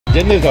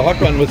Then there's a hot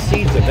one with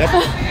seeds and that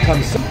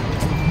comes.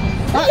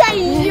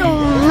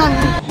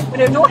 When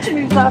your daughter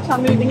moves out,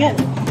 I'm moving in.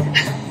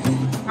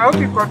 I hope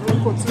you've got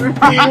room for two.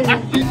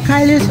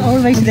 Kyle is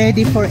always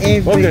ready for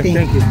everything.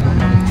 Okay, thank you.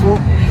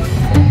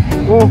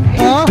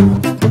 Oh.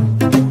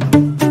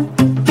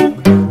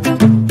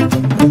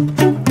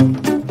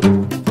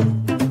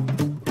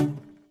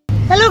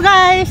 Hello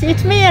guys,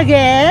 it's me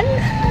again.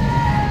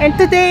 And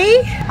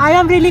today, I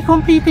am really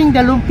completing the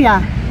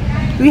lumpia.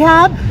 We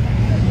have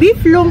beef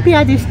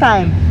lumpia this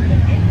time.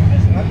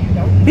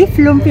 Beef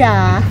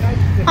lumpia.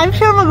 I'm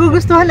sure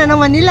magugustuhan na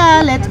naman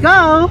nila. Let's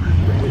go!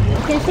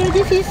 Okay, so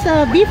this is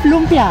beef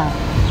lumpia.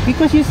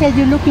 Because you said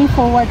you're looking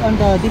forward on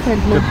the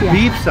different lumpia.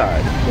 The beef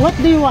side. What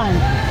do you want?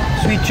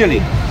 Sweet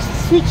chili.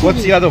 Sweet chili.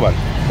 What's the other one?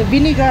 The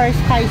vinegar,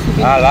 spicy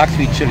vinegar. I like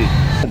sweet chili.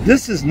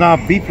 This is now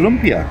beef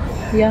lumpia.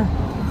 Yeah.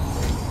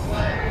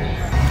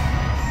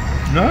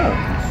 No,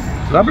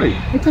 lovely.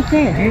 It's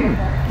okay.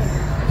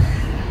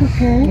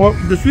 Okay. Well,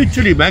 the sweet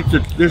chili makes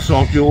it less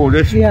salty or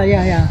less Yeah.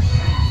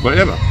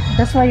 whatever.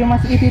 That's why you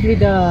must eat it with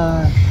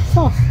the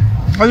sauce.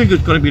 I think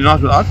it's going to be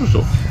nice without the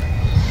sauce.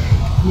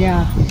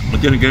 Yeah.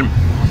 But then again,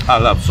 I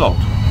love salt.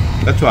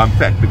 That's why I'm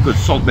fat, because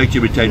salt makes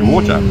you retain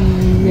water.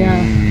 Yeah.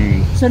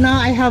 So now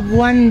I have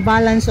one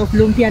balance of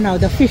lumpia now,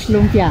 the fish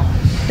lumpia.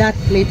 That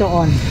later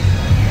on.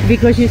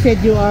 Because you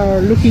said you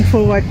are looking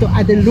forward to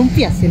other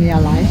lumpias in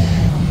your life.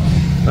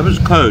 That was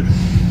code.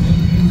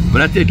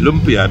 When I said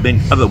lumpia, I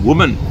meant other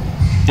woman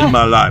in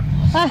my life.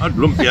 Not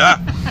lumpia.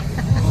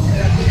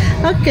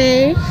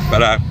 Okay.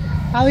 But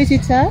How is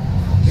it, sir?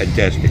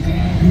 fantastic.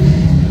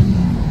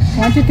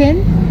 1 to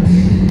 10?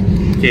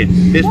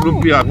 10. Best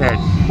lumpia I've had.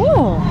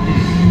 Oh.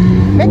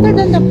 Better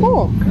than the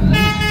pork.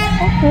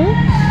 Okay.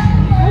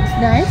 That's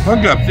nice. I'm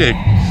upset.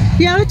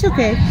 Yeah, it's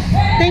okay.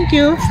 Thank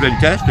you. It's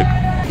fantastic.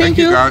 Thank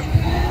you. guys.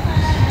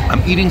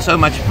 I'm eating so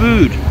much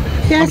food.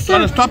 I'm Yes,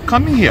 trying sir. to stop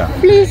coming here.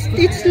 Please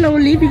eat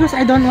slowly because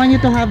I don't want you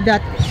to have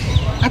that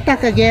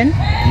attack again.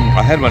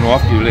 I had one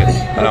after you left,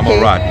 but I'm Okay.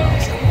 alright now.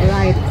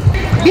 Right.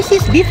 This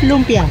is beef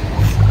lumpia.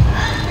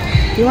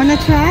 You wanna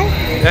try?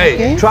 Hey,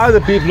 Okay. try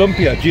the beef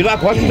lumpia. Do you like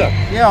hot stuff?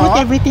 Put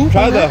everything.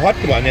 Try for the her. hot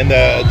one, and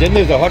then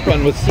there's a hot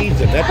one with seeds,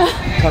 and that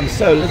comes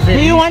so.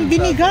 Do you want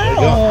vinegar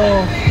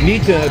or?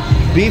 Need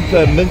beef,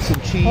 mince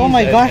and cheese. Oh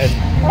my gosh.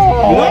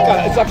 You like,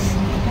 it's like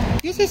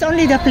This is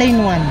only the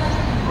plain one.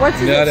 What's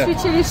in Yeah, it? yeah. Sweet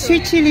chili.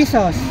 Sweet chili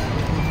sauce.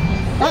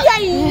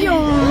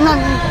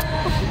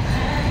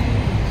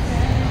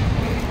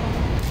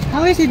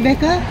 How is it,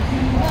 Becca?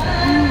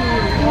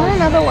 Want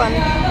another one?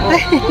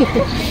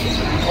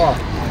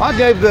 I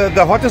gave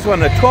the hottest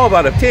one a 12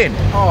 out of 10. I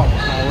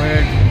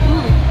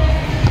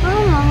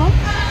don't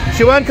know.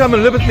 She won't come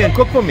and live with me and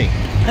cook for me.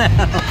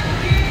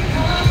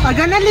 I'm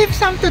gonna leave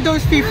some to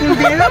those people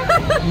there.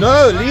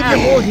 No, leave them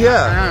all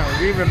here.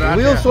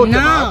 We'll sort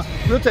them No. out.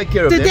 We'll take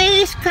care of them.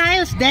 Today is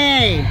Kyle's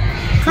day.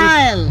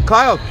 Kyle.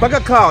 Kyle, bugger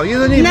Kyle, you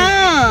don't even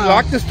No.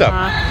 like the stuff.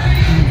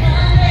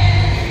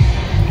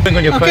 On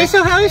your Okay, face.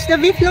 so how is the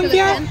beef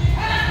lumpia?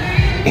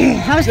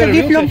 How's the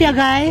beef lumpia,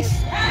 guys?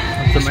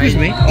 Excuse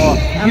me. Oh, you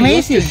lost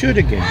Amazing. your shirt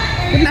again.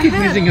 Why do you keep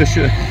losing your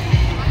shirt?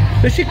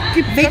 Does she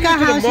keep Becca,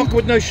 coming to how's the market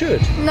with no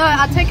shirt? No,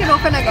 I take it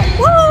off and I go,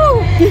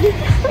 woo!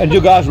 And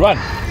you guys run.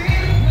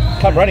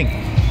 Come running.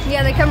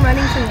 Yeah, they come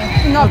running to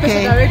me. In the opposite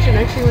Okay. direction,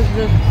 actually, was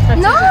the...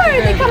 No,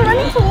 they come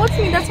running towards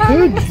me. That's how I Who,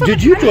 make myself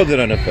did you look draw that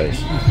on her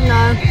face?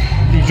 nice.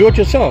 No. Did you draw it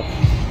yourself?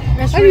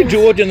 It's How do you ruins.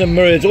 draw it in the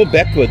mirror? It's all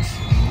backwards.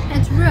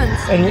 It's ruins.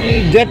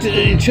 And that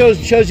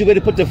shows you where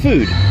to put the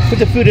food. Put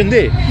the food in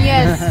there.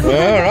 Yes.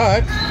 All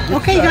right.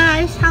 Okay,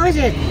 guys, how is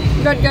it?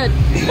 Good.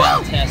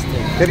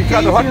 Have you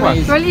tried the hot one?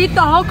 We'll eat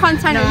the whole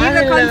container. No, Leave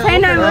the no, no.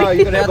 container. No,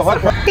 you can have the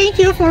hot one. Thank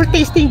you for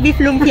tasting beef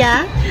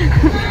lumpia.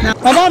 Now,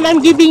 Madam,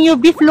 I'm giving you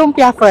beef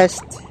lumpia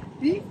first.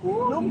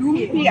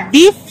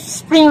 Beef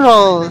spring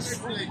rolls.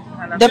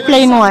 The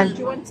plain one.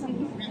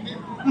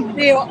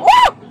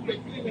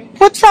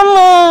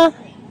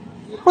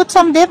 Put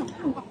some dip.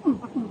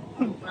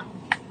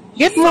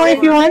 Get more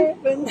if you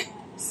want.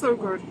 So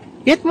good.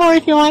 Get more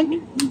if you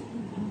want.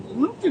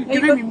 You're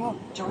giving me more.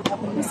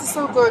 This is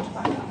so good.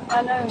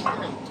 I know.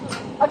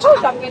 I told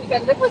you I'm going to go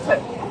live with her.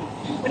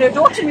 When her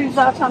daughter moves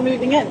out, I'm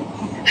moving in.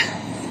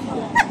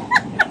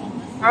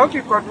 I hope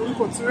you've got room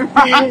for two.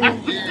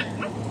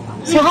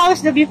 So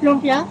how's the beef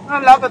lumpia? I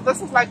love it.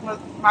 This is like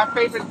my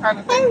favorite kind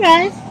of thing.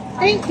 Alright,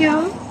 thank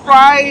you.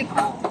 Fried,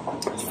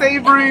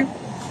 savory.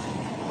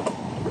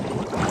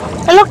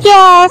 Hello,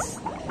 kids.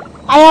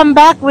 I am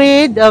back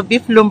with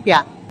beef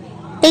lumpia.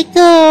 Take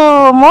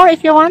more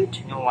if you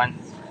want. No, one.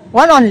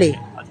 One only.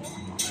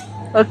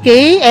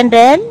 Okay, and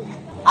then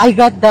I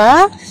got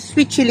the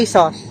sweet chili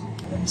sauce.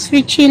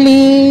 Sweet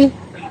chili.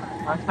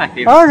 That's my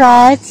favorite.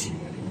 Alright.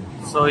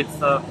 So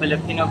it's a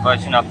Filipino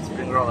version of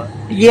spring roll.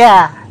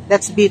 Yeah,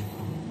 that's beef.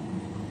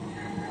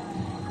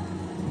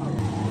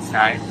 It's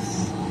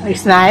nice.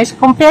 It's nice.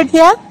 Compared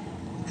here?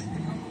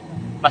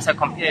 Must I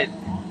compare it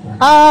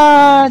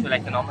Uh, to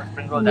like a normal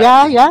spring roll?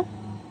 yeah.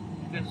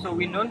 Okay, so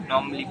we don't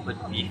normally put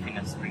beef in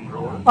a spring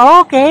roll.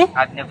 Oh, okay.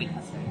 I've never eaten.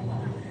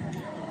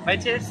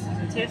 But it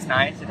tastes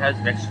nice. It has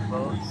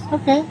vegetables.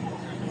 Okay.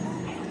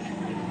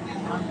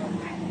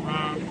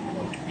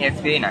 Yeah,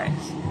 it's very nice.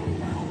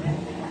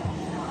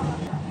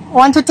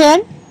 1 to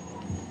 10?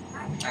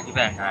 I give it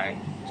a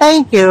 9.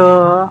 Thank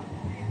you.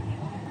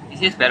 It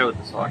tastes better with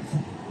the sauce.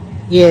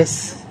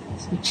 Yes.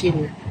 Sweet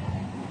chili.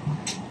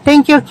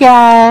 Thank you,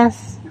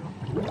 Cass.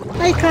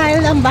 Hi,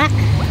 Kyle. I'm back.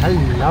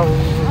 Hello.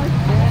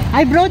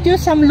 I brought you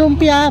some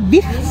lumpia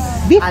beef.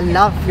 I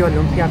love your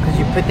lumpia because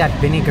you put that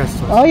vinegar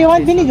sauce. Oh, you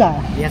want vinegar?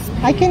 Yes.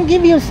 I can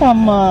give you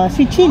some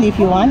sweet chili if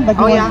you want. But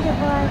Oh you yeah.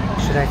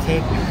 want... Should I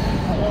take?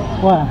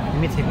 What? Let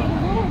me take one.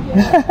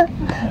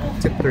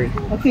 Took 3.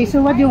 Okay,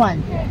 so what do you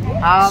want?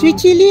 Sweet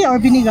chili or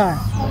vinegar?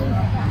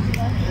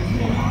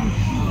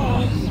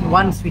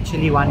 1 sweet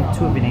chili,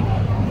 2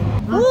 vinegar.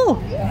 Oh,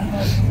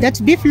 that's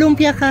beef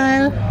lumpia,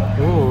 Kyle.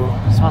 Ooh,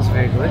 smells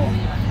very good.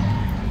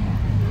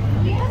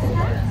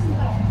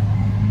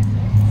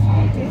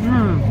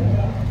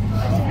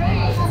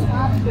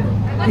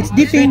 It's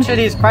dipping. Sweet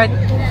chili is quite.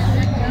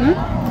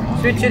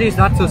 Sweet chili is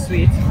not so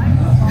sweet.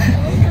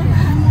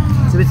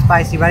 It's a bit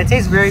spicy, but it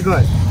tastes very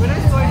good.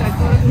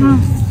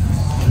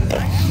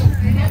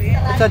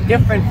 It's a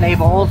different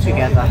flavor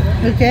altogether.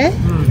 Okay.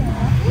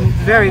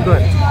 Very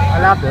good. I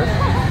love this.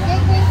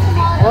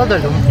 All the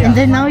lumpia. And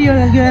then now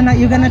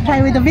you're gonna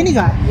try with the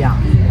vinegar. Yeah.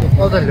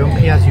 All the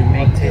lumpias you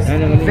make taste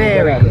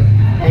very good.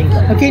 Thank you.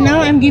 Okay,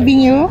 now I'm giving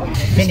you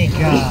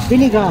Vinegar.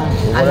 vinegar.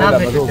 I love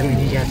it with the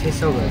vinegar. It tastes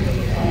so good.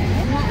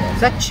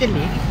 Is that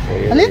chili?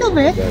 A little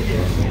bit.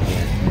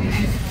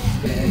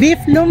 Beef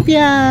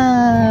lumpia.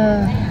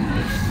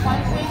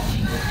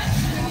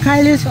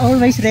 Kyle is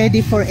always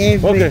ready for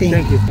everything.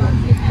 Okay, thank you.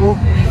 Oh.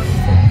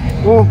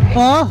 Oh.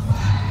 Oh,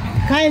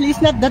 Kyle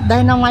is not that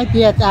dynamite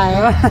yet.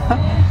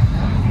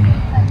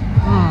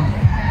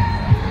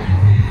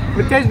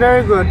 It tastes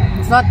very good.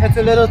 It's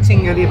a little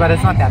tingly, but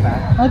it's not that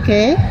bad.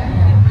 Okay.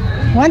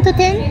 1 to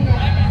 10?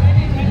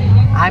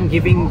 I'm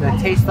giving the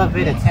taste of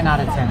it a 10 out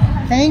of 10.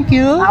 Thank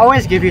you. I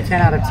always give you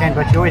 10 out of 10,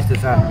 but you always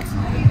deserve it.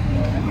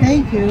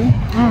 Thank you.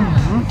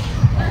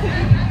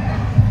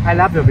 I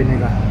love your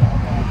vinegar.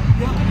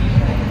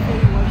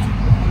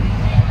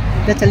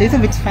 That's a little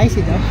bit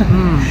spicy though.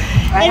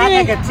 I had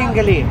Anyway. like a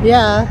tingly.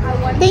 Yeah.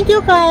 Thank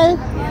you, Kyle.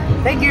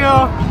 Thank you.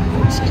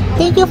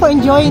 Thank you for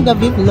enjoying the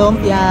beef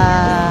lumpia.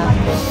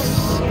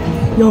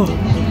 Yo.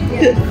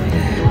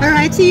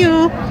 Alright, see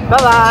you.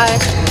 Bye-bye.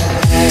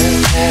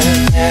 It's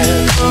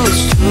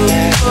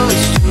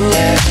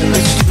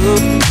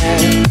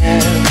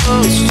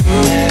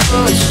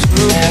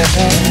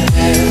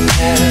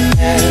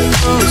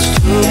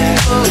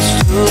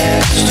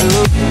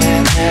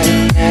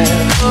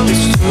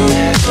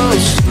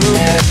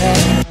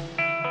true.